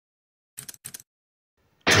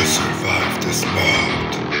this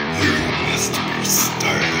mode, you must be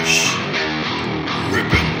stylish.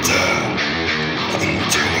 Rip it down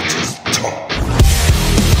until it is top.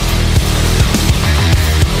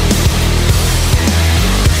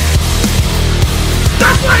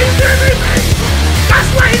 That's why he's everything! That's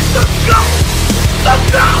why he's the GOAT! The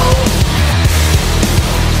GOAT!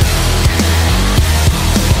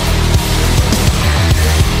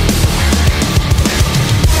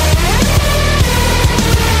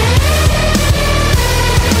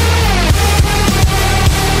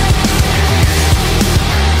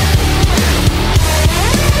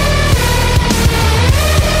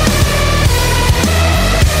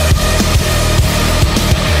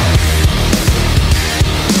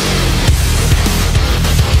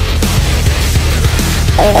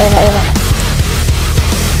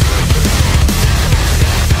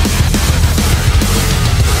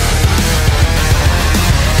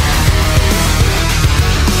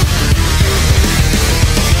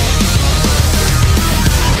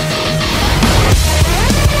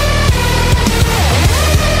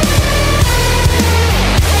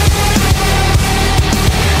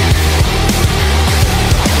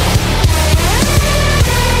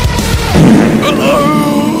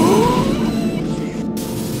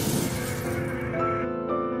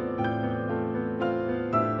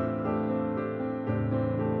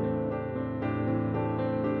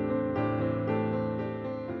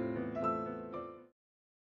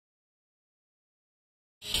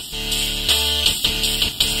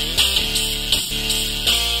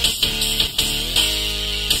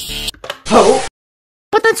 Oh!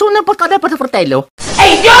 Attenzione al portale per fratello!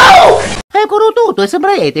 Hey, yo! Eccolo tutto,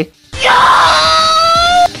 sembra Ete!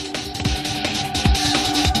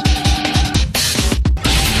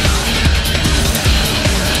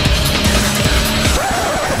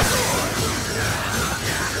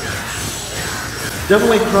 Devil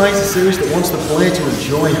May Cry is a series that wants the player to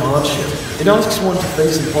enjoy hardship. It asks one to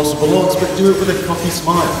face impossible odds, but do it with a cocky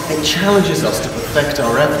smile. It challenges us to perfect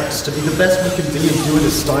our efforts, to be the best we can be and do it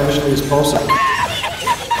as stylishly as possible.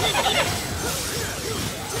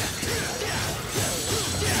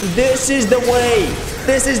 This is the way!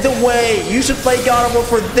 This is the way! You should play God of War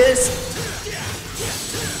for this!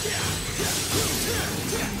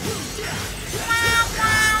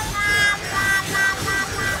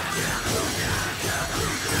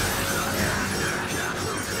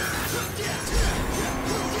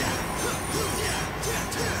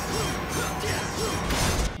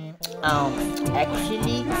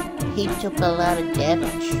 Actually, he took a lot of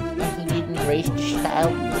damage. He didn't raise the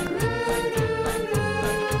style.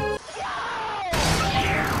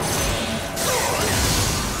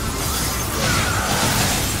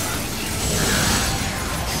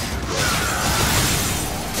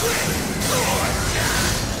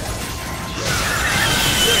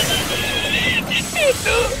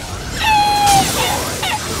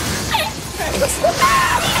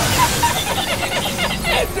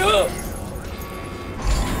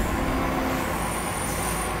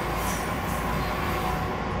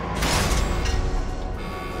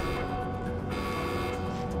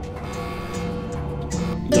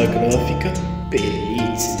 La grafica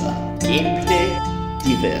bellissima, gameplay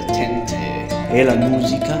divertente e la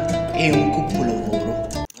musica è un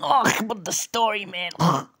capolavoro. Oh, but the story, man.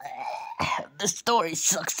 The story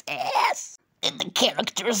sucks ass. And the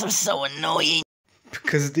characters are so annoying.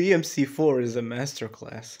 Because DMC4 is a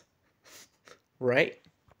masterclass. Right?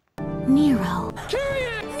 Nero.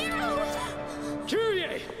 Kyrie! Nero!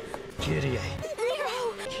 Kyrie! Kyrie.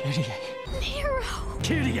 Nero. Kyrie. Nero.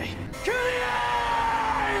 Kyrie! Kyrie!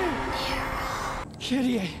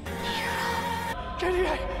 Kyrie!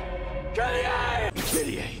 Kyrie! Kyrie!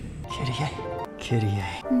 Kyrie! Kyrie. Kyrie.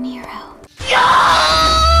 Nero.